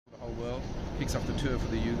kicks off the tour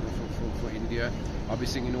for the for India. I'll be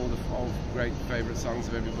singing all great favourite songs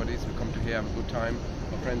of everybody's. We come to here, have a good time.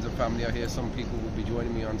 My friends and family are here. Some people will be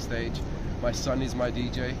joining me on stage. My son is my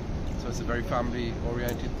DJ, so it's a very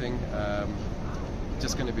family-oriented thing.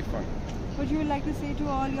 Just going to be fun. What you would like to say to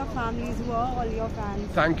all your families who are all your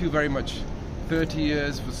fans? Thank you very much. 30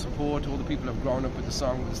 years for support. All the people have grown up with the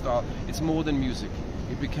song, with the style. It's more than music.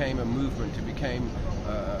 It became a movement. It became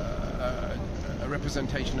a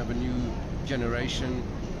representation of a new generation,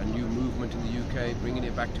 a new movement in the UK, bringing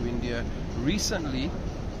it back to India. Recently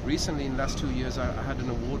in the last 2 years, I had an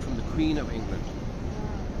award from the Queen of England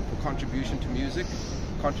for contribution to music,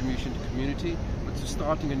 contribution to community, but to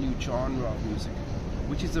starting a new genre of music,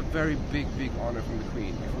 which is a very big honour from the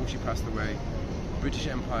Queen. Before she passed away, British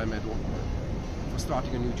Empire Medal for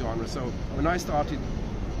starting a new genre. So when I started,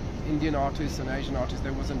 Indian artists and Asian artists,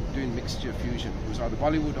 they wasn't doing mixture fusion. It was either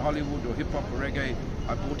Bollywood, Hollywood, or hip hop or reggae.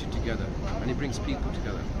 I brought it together, and it brings people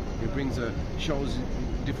together. It brings shows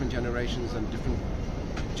different generations and different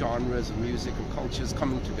genres of music and cultures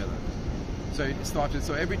coming together. So it started.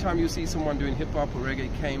 So every time you see someone doing hip hop or reggae,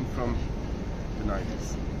 it came from the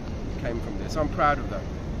 90s. It came from there. So I'm proud of that.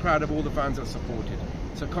 Proud of all the fans that supported.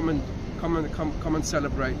 So come and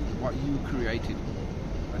celebrate what you created.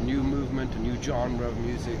 A new movement, a new genre of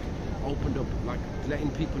music, opened up, like letting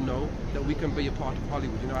people know that we can be a part of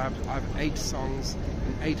Hollywood. You know, I have 8 songs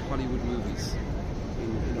in 8 Hollywood movies,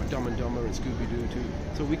 in Dumb and Dumber and Scooby-Doo too.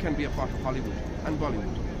 So we can be a part of Hollywood and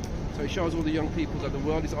Bollywood. So it shows all the young people that the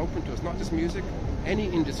world is open to us, not just music, any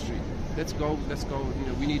industry. Let's go. You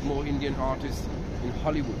know, we need more Indian artists in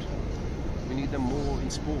Hollywood. We need them more in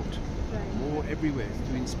sport, more everywhere,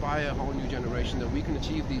 to inspire a whole new generation that we can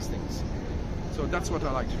achieve these things. So that's what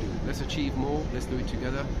I like to do. Let's achieve more, let's do it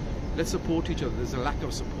together. Let's support each other. There's a lack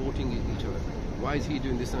of supporting each other. Why is he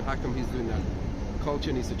doing this and how come he's doing that?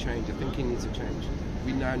 Culture needs to change, the thinking needs to change.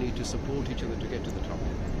 We now need to support each other to get to the top.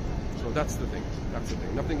 So that's the thing,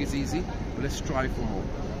 Nothing is easy, but let's strive for more.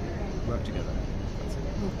 Work together. That's it.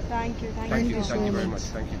 Thank you. Thank you very much.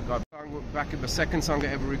 Thank you. God. Back in the second song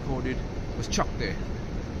I ever recorded was Chuck There.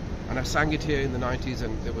 And I sang it here in the 90s,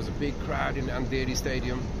 and there was a big crowd in Andheri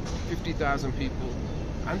Stadium, 50,000 people,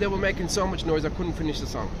 and they were making so much noise I couldn't finish the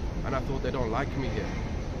song. And I thought, they don't like me here.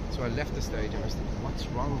 So I left the stage and I was thinking, what's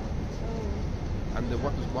wrong? And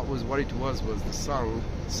what it was the song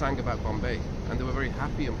sang about Bombay, and they were very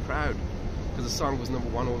happy and proud because the song was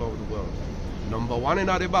 #1 all over the world. #1 in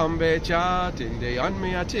the Bombay chart, in the on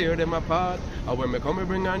me I tear them apart. And when me come we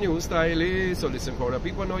bring a new style, so listen for the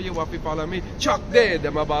people know you have to follow me. Chuck there,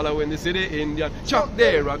 them a baller in the city Indian. Chuck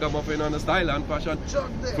there, ragamuffin on the style and fashion.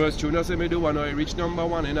 First tune I say me do, I know I reach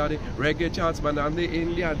 #1 in the reggae charts, but I'm the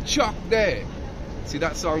Indian. Chuck there. See,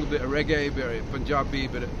 that song, a bit of reggae, a bit of Punjabi,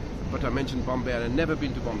 but I mentioned Bombay, and I'd never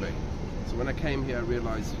been to Bombay. So when I came here, I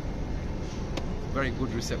realised very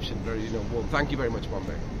good reception, very warm. Thank you very much,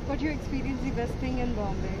 Bombay. What you experienced the best thing in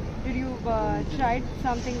Bombay? Did you try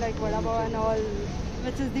something like vada pav and all?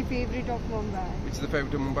 Which is the favorite of Mumbai? Which is the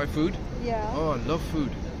favorite of Mumbai? Food? Yeah. Oh, I love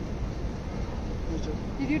food.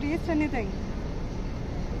 Did you taste anything?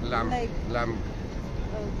 Lamb. Okay.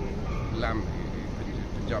 Lamb,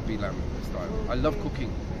 Punjabi lamb style. Okay. I love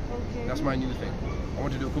cooking. Okay. That's my new thing. I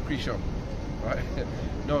want to do a cookery show. Right?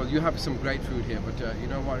 No, you have some great food here, but you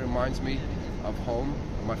know what reminds me of home,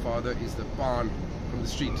 of my father, is the pan from the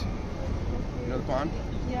street. You know the pan?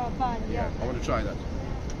 Yeah, pan, yeah. I want to try that.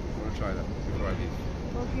 Before I leave.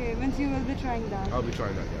 Okay, means you will be trying that. I'll be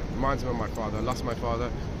trying that, yeah. Reminds me of my father. I lost my father.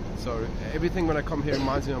 So everything when I come here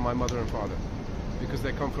reminds me of my mother and father, because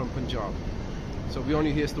they come from Punjab. So we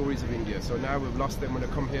only hear stories of India. So now we've lost them. When I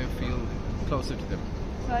come here, I feel closer to them.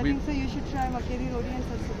 So I think so you should try makke di roti and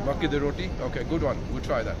sarson da Makke di roti? Okay, good one. We'll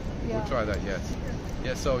try that. Yeah. We'll try that, yes.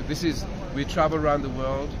 Yeah, so we travel around the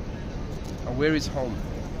world, and where is home?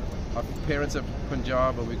 Our parents are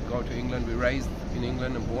Punjab, and we go to England. We're raised in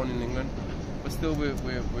England and born in England, but still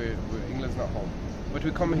England's not home. But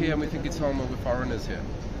we come here and we think it's home, and we're foreigners here.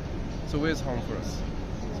 So where's home for us?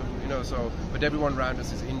 So, but everyone around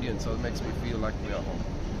us is Indian, so it makes me feel like we are home.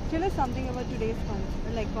 Tell us something about today's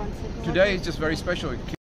concert. Today is just very special.